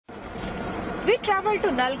We travelled to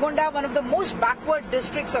Nalgonda, one of the most backward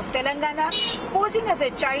districts of Telangana, posing as a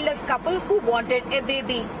childless couple who wanted a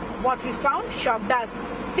baby. What we found shocked us.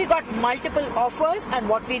 We got multiple offers, and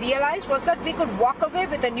what we realized was that we could walk away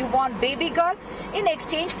with a newborn baby girl in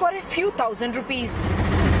exchange for a few thousand rupees.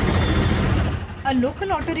 A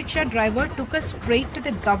local auto rickshaw driver took us straight to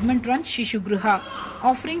the government-run Shishu Griha,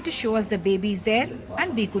 offering to show us the babies there,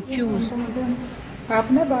 and we could choose.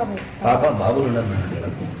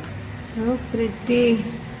 So pretty.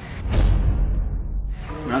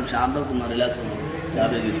 Madam शाम तक तुम relax हो जाओ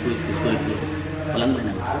इसको पलंग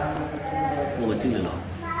पहने वो बच्ची ले लो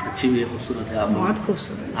अच्छी भी है खूबसूरत है आप बहुत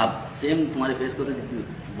खूबसूरत आप सेम तुम्हारे फेस को से दिखती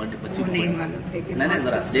बर्थडे बच्ची नहीं मालूम नहीं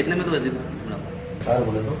जरा देखने में तो वैसे मैडम सारे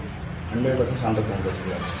बोले तो 100% शाम तक पहुंच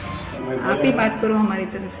आप ही बात करो हमारी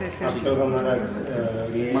तरफ से फिर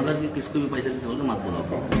मगर किसको भी पैसे बोल के मत बोलो.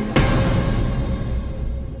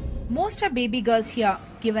 Most are baby girls here,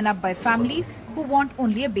 given up by families who want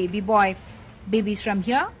only a baby boy. Babies from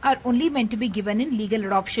here are only meant to be given in legal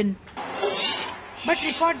adoption. But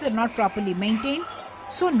records are not properly maintained,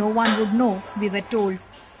 so no one would know, we were told.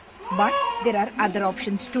 But there are other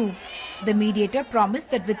options too. The mediator promised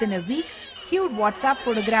that within a week, he would WhatsApp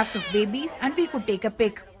photographs of babies and we could take a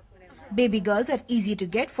pic. Baby girls are easy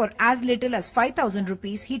to get for as little as 5,000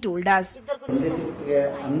 rupees, he told us.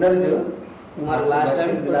 Last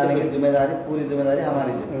time दिलाने की जिम्मेदारी पूरी जिम्मेदारी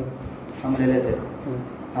हमारी है. हम ले लेते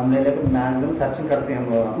मैक्सिमम सर्चिंग करते हैं हम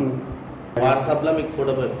लोग. व्हाट्सएप ला एक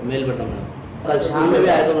फोटो पे मेल करता हूं. कल शाम में भी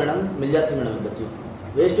आए तो मैडम मिल जाती मैडम बच्ची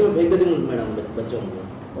वेस्ट में भेज देती मैडम बच्चों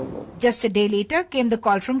को. Just a day later came the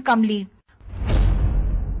call from Kamli,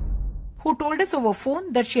 who told us over phone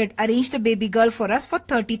that she had arranged a baby girl for us for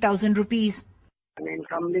 30,000 rupees. నేను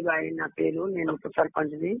కమ్లి బాయ్ నా పేరు. నేను ఉప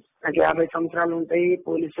సర్పంచ్ని. నాకు 50 సంవత్సరాలు ఉంటాయి.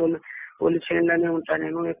 పోలీస్ స్టేషన్లోనే ఉంటా.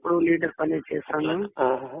 నేను ఎప్పుడు లీడర్ పని చేస్తాను.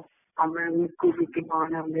 అమ్మాయి మీకు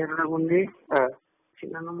బాగానే ఉంది.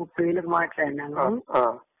 చిన్న 30,000 మాట్లాడినాను.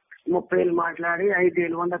 30,000 మాట్లాడి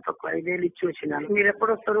 5,000 వంద తక్కువ 5,000 ఇచ్చి వచ్చినాను. మీరు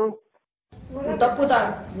ఎప్పుడు వస్తారు?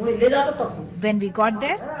 When we got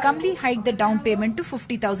there, Kamli hiked the down payment to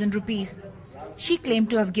 50,000 rupees. She claimed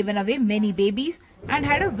to have given away many babies and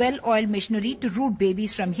had a well-oiled machinery to route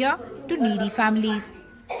babies from here to needy families.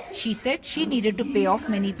 She said she needed to pay off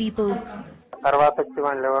many people. తర్వాత వచ్చి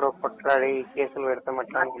వాళ్ళు ఎవరో కొట్లాడి కేసులు పెడతాం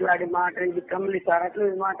అట్లాడి మాట ఇది కమ్లి sir అట్లా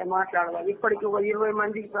మాట మాట్లాడవాలి. ఇప్పటికి 20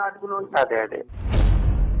 మందికి ప్రార్థన ఉంటుంది. అదే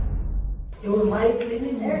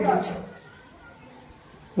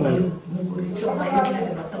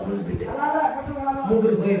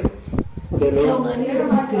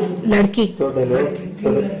लड़की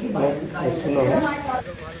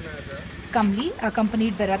Kamli,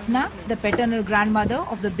 accompanied by Ratna, the paternal grandmother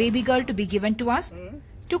of the baby girl to be given to us,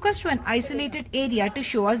 took us to an isolated area to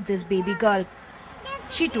show us this baby girl.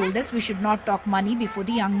 She told us we should not talk money before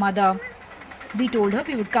the young mother. We told her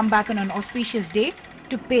we would come back on an auspicious day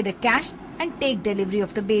to pay the cash and take delivery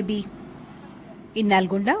of the baby. In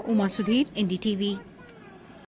Nalgonda, Sudhir, NDTV.